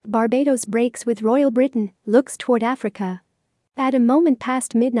Barbados breaks with Royal Britain, looks toward Africa. At a moment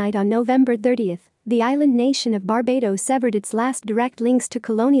past midnight on November 30th, the island nation of Barbados severed its last direct links to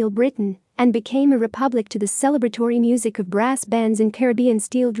colonial Britain and became a republic to the celebratory music of brass bands and Caribbean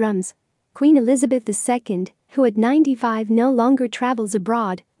steel drums. Queen Elizabeth II, who at 95 no longer travels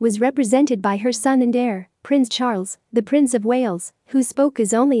abroad, was represented by her son and heir, Prince Charles, the Prince of Wales, who spoke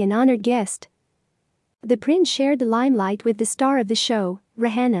as only an honored guest. The prince shared the limelight with the star of the show,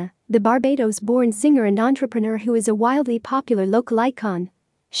 Rihanna, the Barbados-born singer and entrepreneur who is a wildly popular local icon.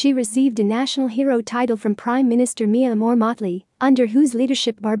 She received a national hero title from Prime Minister Mia Motley, under whose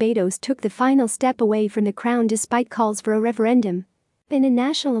leadership Barbados took the final step away from the crown despite calls for a referendum. In a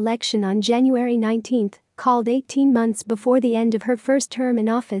national election on January 19, called 18 months before the end of her first term in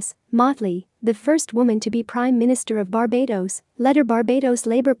office, Motley, the first woman to be Prime Minister of Barbados, led her Barbados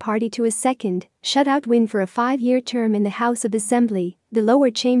Labour Party to a second, shutout win for a 5-year term in the House of Assembly, the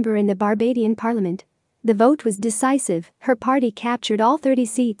lower chamber in the Barbadian Parliament. The vote was decisive, her party captured all 30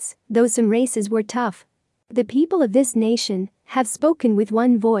 seats, though some races were tough. The people of this nation have spoken with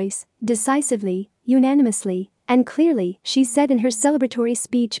one voice, decisively, unanimously, and clearly, she said in her celebratory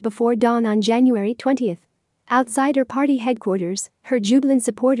speech before dawn on January 20. Outside her party headquarters, her jubilant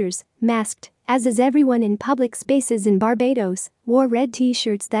supporters, masked, as is everyone in public spaces in Barbados, wore red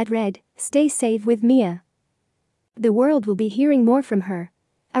t-shirts that read, "Stay safe with Mia." The world will be hearing more from her.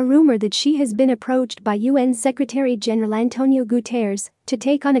 A rumor that she has been approached by UN Secretary-General Antonio Guterres to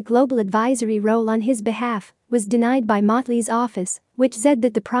take on a global advisory role on his behalf was denied by Motley's office, which said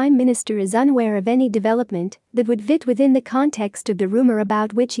that the Prime Minister is unaware of any development that would fit within the context of the rumor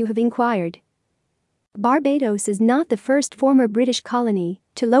about which you have inquired. Barbados is not the first former British colony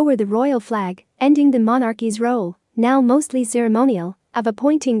to lower the royal flag, ending the monarchy's role, now mostly ceremonial, of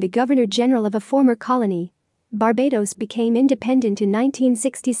appointing the Governor-General of a former colony. Barbados became independent in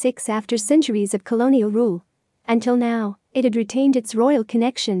 1966 after centuries of colonial rule. Until now, it had retained its royal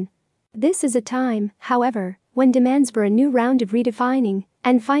connection. This is a time, however, when demands for a new round of redefining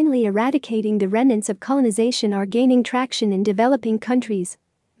and finally eradicating the remnants of colonization are gaining traction in developing countries.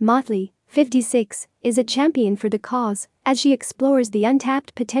 Motley, 56, is a champion for the cause as she explores the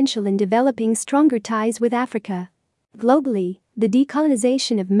untapped potential in developing stronger ties with Africa. Globally, the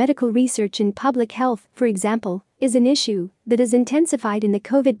decolonization of medical research in public health, for example, is an issue that has intensified in the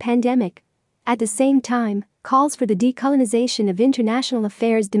COVID pandemic. At the same time, calls for the decolonization of international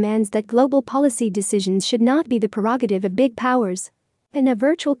affairs demands that global policy decisions should not be the prerogative of big powers. In a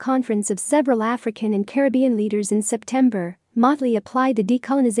virtual conference of several African and Caribbean leaders in September, Motley applied the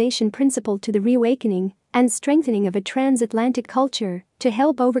decolonization principle to the reawakening and strengthening of a transatlantic culture to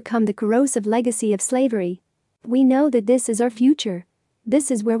help overcome the corrosive legacy of slavery. "We know that this is our future.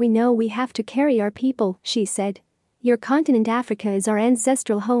 This is where we know we have to carry our people," she said. "Your continent Africa is our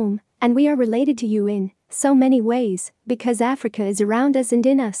ancestral home, and we are related to you in so many ways because Africa is around us and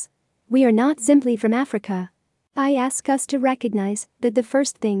in us. We are not simply from Africa. I ask us to recognize that the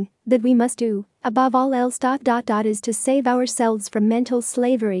first thing that we must do, above all else, is to save ourselves from mental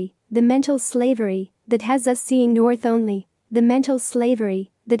slavery, the mental slavery that has us seeing north only, the mental slavery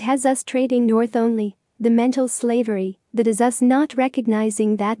that has us trading north only, the mental slavery that is us not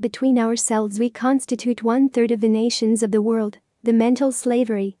recognizing that between ourselves we constitute 1/3 of the nations of the world, the mental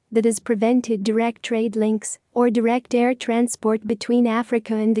slavery that has prevented direct trade links or direct air transport between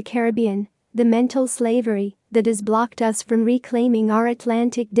Africa and the Caribbean, the mental slavery that has blocked us from reclaiming our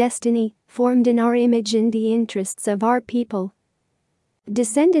Atlantic destiny, formed in our image in the interests of our people."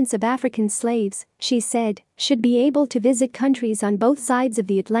 Descendants of African slaves, she said, should be able to visit countries on both sides of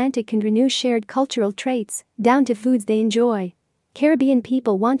the Atlantic and renew shared cultural traits, down to foods they enjoy. Caribbean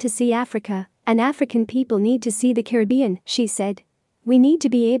people want to see Africa, and African people need to see the Caribbean, she said. We need to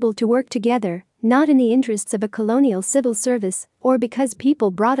be able to work together, not in the interests of a colonial civil service, or because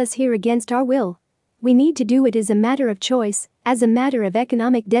people brought us here against our will. We need to do it as a matter of choice, as a matter of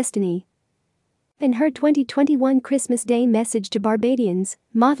economic destiny. In her 2021 Christmas Day message to Barbadians,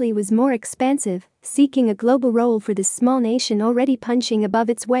 Motley was more expansive, seeking a global role for this small nation already punching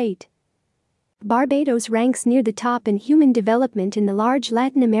above its weight. Barbados ranks near the top in human development in the large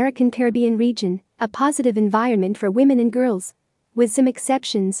Latin American Caribbean region, a positive environment for women and girls. With some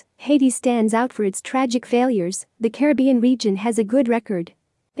exceptions, Haiti stands out for its tragic failures. The Caribbean region has a good record.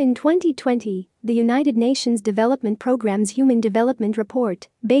 In 2020, the United Nations Development Programme's Human Development Report,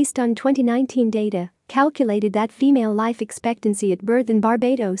 based on 2019 data, calculated that female life expectancy at birth in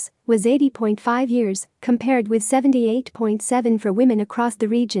Barbados was 80.5 years, compared with 78.7 for women across the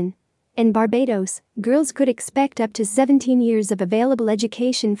region. In Barbados, girls could expect up to 17 years of available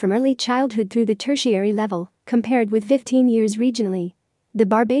education from early childhood through the tertiary level, compared with 15 years regionally. The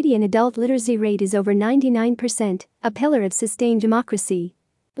Barbadian adult literacy rate is over 99%, a pillar of sustained democracy.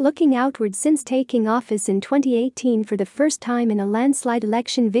 Looking outward since taking office in 2018 for the first time in a landslide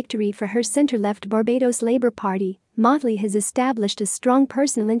election victory for her center-left Barbados Labour Party, Mottley has established a strong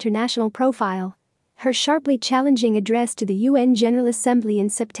personal international profile. Her sharply challenging address to the UN General Assembly in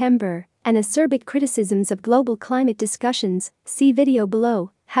September and acerbic criticisms of global climate discussions, see video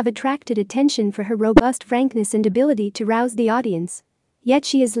below, have attracted attention for her robust frankness and ability to rouse the audience. Yet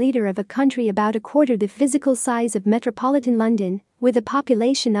she is leader of a country about a quarter the physical size of metropolitan London, with a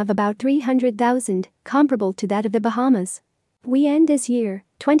population of about 300,000, comparable to that of the Bahamas. We end this year,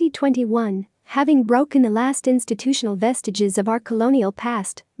 2021, having broken the last institutional vestiges of our colonial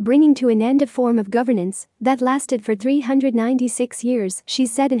past, bringing to an end a form of governance that lasted for 396 years, she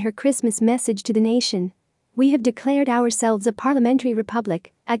said in her Christmas message to the nation. We have declared ourselves a parliamentary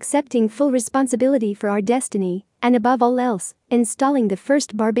republic, accepting full responsibility for our destiny, and above all else, installing the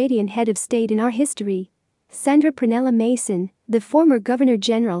first Barbadian head of state in our history. Sandra Prunella Mason, the former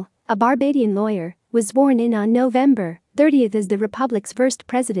Governor-General, a Barbadian lawyer, was sworn in on November 30th as the Republic's first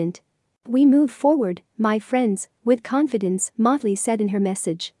president. We move forward, my friends, with confidence, Mottley said in her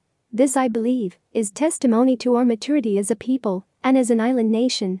message. This, I believe, is testimony to our maturity as a people and as an island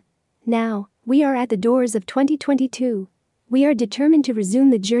nation. Now, we are at the doors of 2022. We are determined to resume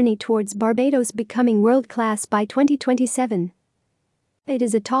the journey towards Barbados becoming world-class by 2027. It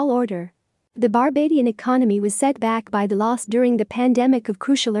is a tall order. The Barbadian economy was set back by the loss during the pandemic of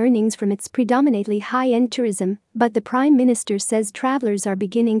crucial earnings from its predominantly high-end tourism, but the Prime Minister says travelers are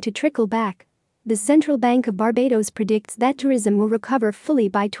beginning to trickle back. The Central Bank of Barbados predicts that tourism will recover fully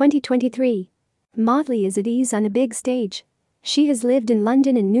by 2023. Mottley is at ease on a big stage. She has lived in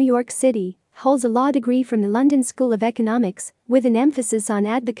London and New York City, holds a law degree from the London School of Economics, with an emphasis on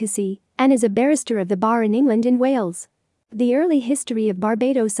advocacy, and is a barrister of the bar in England and Wales. The early history of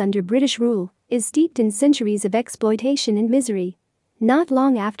Barbados under British rule is steeped in centuries of exploitation and misery. Not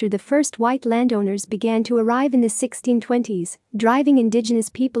long after the first white landowners began to arrive in the 1620s, driving indigenous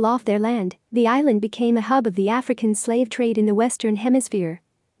people off their land, the island became a hub of the African slave trade in the Western Hemisphere.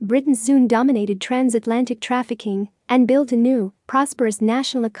 Britain soon dominated transatlantic trafficking and built a new, prosperous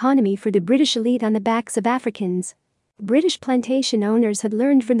national economy for the British elite on the backs of Africans. British plantation owners had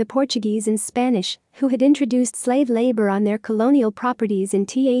learned from the Portuguese and Spanish, who had introduced slave labor on their colonial properties in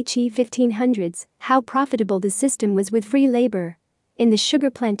the 1500s, how profitable the system was with free labor. In the sugar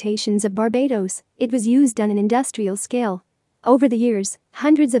plantations of Barbados, it was used on an industrial scale. Over the years,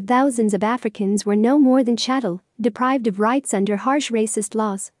 hundreds of thousands of Africans were no more than chattel, deprived of rights under harsh racist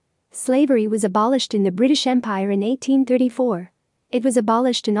laws. Slavery was abolished in the British Empire in 1834. It was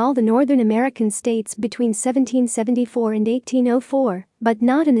abolished in all the Northern American states between 1774 and 1804, but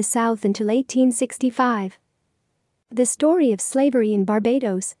not in the South until 1865. The story of slavery in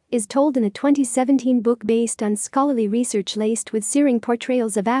Barbados is told in a 2017 book based on scholarly research laced with searing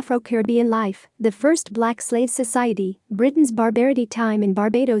portrayals of Afro-Caribbean life, The First Black Slave Society, Britain's Barbarity Time in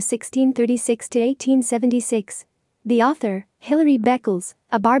Barbados 1636 to 1876. The author, Hilary Beckles,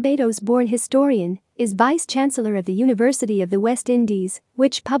 a Barbados-born historian, is Vice-Chancellor of the University of the West Indies,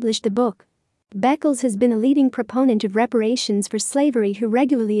 which published the book. Beckles has been a leading proponent of reparations for slavery who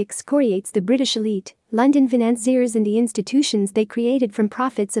regularly excoriates the British elite, London financiers and the institutions they created from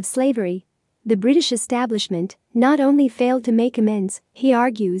profits of slavery. The British establishment not only failed to make amends, he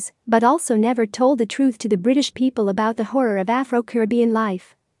argues, but also never told the truth to the British people about the horror of Afro-Caribbean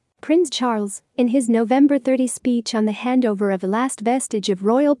life. Prince Charles, in his November 30 speech on the handover of the last vestige of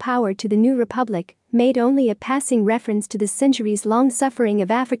royal power to the new republic, made only a passing reference to the centuries-long suffering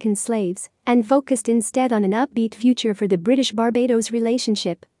of African slaves and focused instead on an upbeat future for the British-Barbados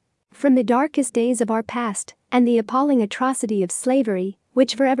relationship. From the darkest days of our past and the appalling atrocity of slavery,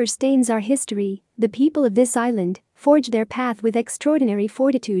 which forever stains our history, the people of this island forged their path with extraordinary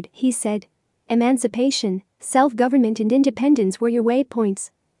fortitude, he said. Emancipation, self-government and independence were your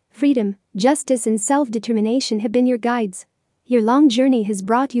waypoints. Freedom, justice and self-determination have been your guides. Your long journey has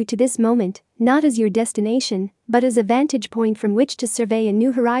brought you to this moment, not as your destination, but as a vantage point from which to survey a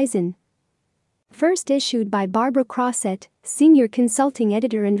new horizon. First issued by Barbara Crossett, Senior Consulting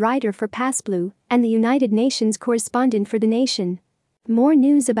Editor and Writer for PassBlue, and the United Nations Correspondent for The Nation. More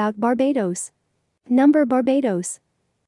news about Barbados. Number Barbados.